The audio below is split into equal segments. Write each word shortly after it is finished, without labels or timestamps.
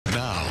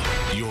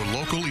your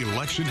local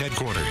election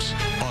headquarters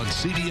on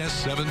CBS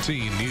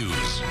 17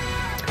 News.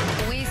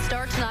 We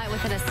start tonight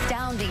with an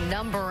astounding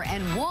number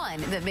and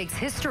one that makes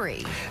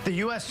history. The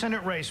U.S.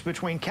 Senate race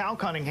between Cal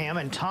Cunningham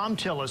and Thom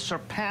Tillis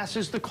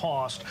surpasses the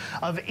cost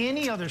of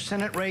any other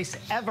Senate race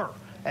ever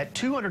at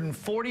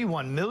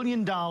 $241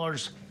 million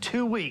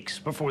 2 weeks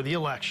before the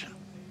election.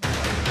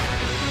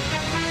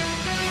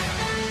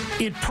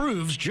 It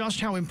proves just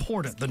how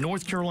important the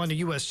North Carolina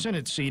U.S.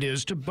 Senate seat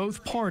is to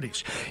both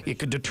parties. It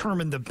could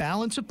determine the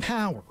balance of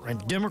power,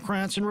 and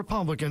Democrats and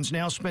Republicans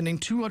now spending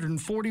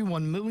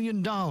 $241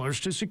 million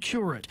to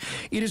secure it.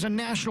 It is a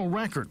national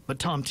record, but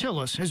Thom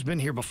Tillis has been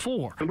here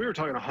before. And we were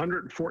talking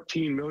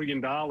 $114 million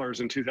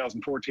in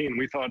 2014.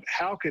 We thought,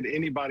 how could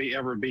anybody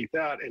ever beat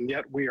that? And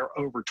yet we are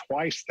over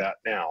twice that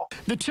now.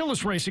 The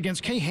Tillis race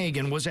against Kay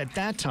Hagan was at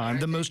that time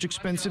the most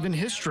expensive in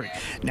history.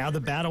 Now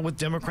the battle with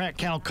Democrat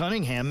Cal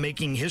Cunningham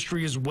making history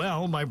as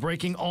well by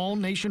breaking all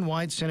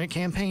nationwide Senate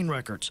campaign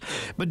records.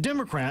 But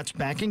Democrats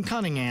backing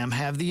Cunningham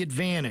have the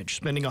advantage,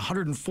 spending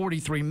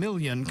 $143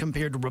 million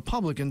compared to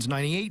Republicans'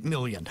 $98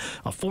 million,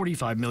 a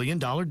 $45 million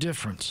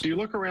difference. You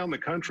look around the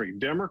country,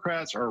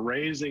 Democrats are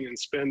raising and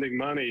spending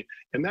money,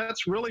 and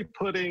that's really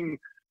putting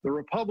the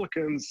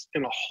Republicans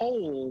in a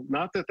hole,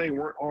 not that they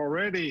weren't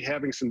already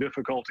having some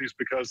difficulties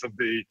because of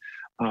the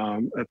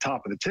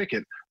top of the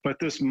ticket, but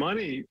this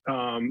money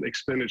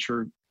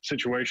expenditure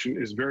situation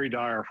is very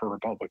dire for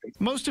Republicans.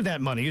 Most of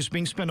that money is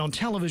being spent on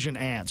television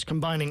ads.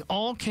 Combining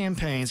all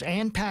campaigns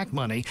and PAC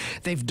money,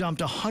 they've dumped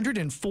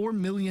 $104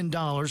 million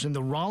in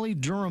the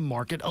Raleigh-Durham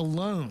market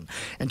alone.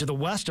 And to the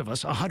west of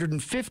us,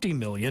 $150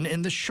 million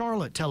in the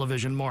Charlotte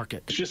television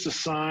market. It's just a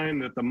sign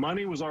that the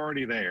money was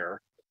already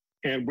there,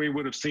 and we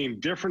would have seen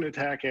different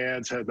attack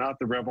ads had not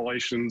the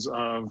revelations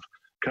of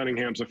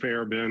Cunningham's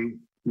affair been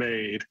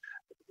made.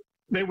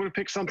 They would have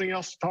picked something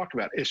else to talk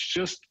about. It's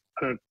just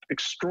an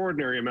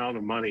extraordinary amount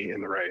of money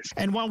in the race.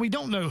 And while we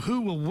don't know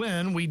who will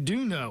win, we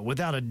do know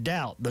without a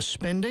doubt the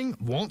spending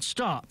won't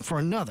stop for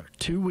another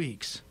 2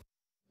 weeks.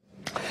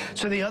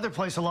 So the other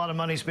place a lot of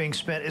money is being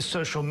spent is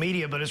social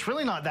media, but it's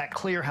really not that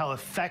clear how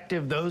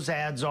effective those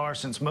ads are,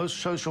 since most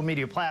social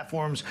media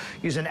platforms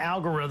use an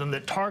algorithm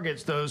that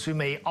targets those who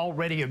may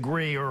already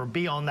agree or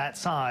be on that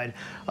side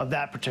of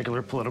that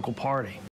particular political party.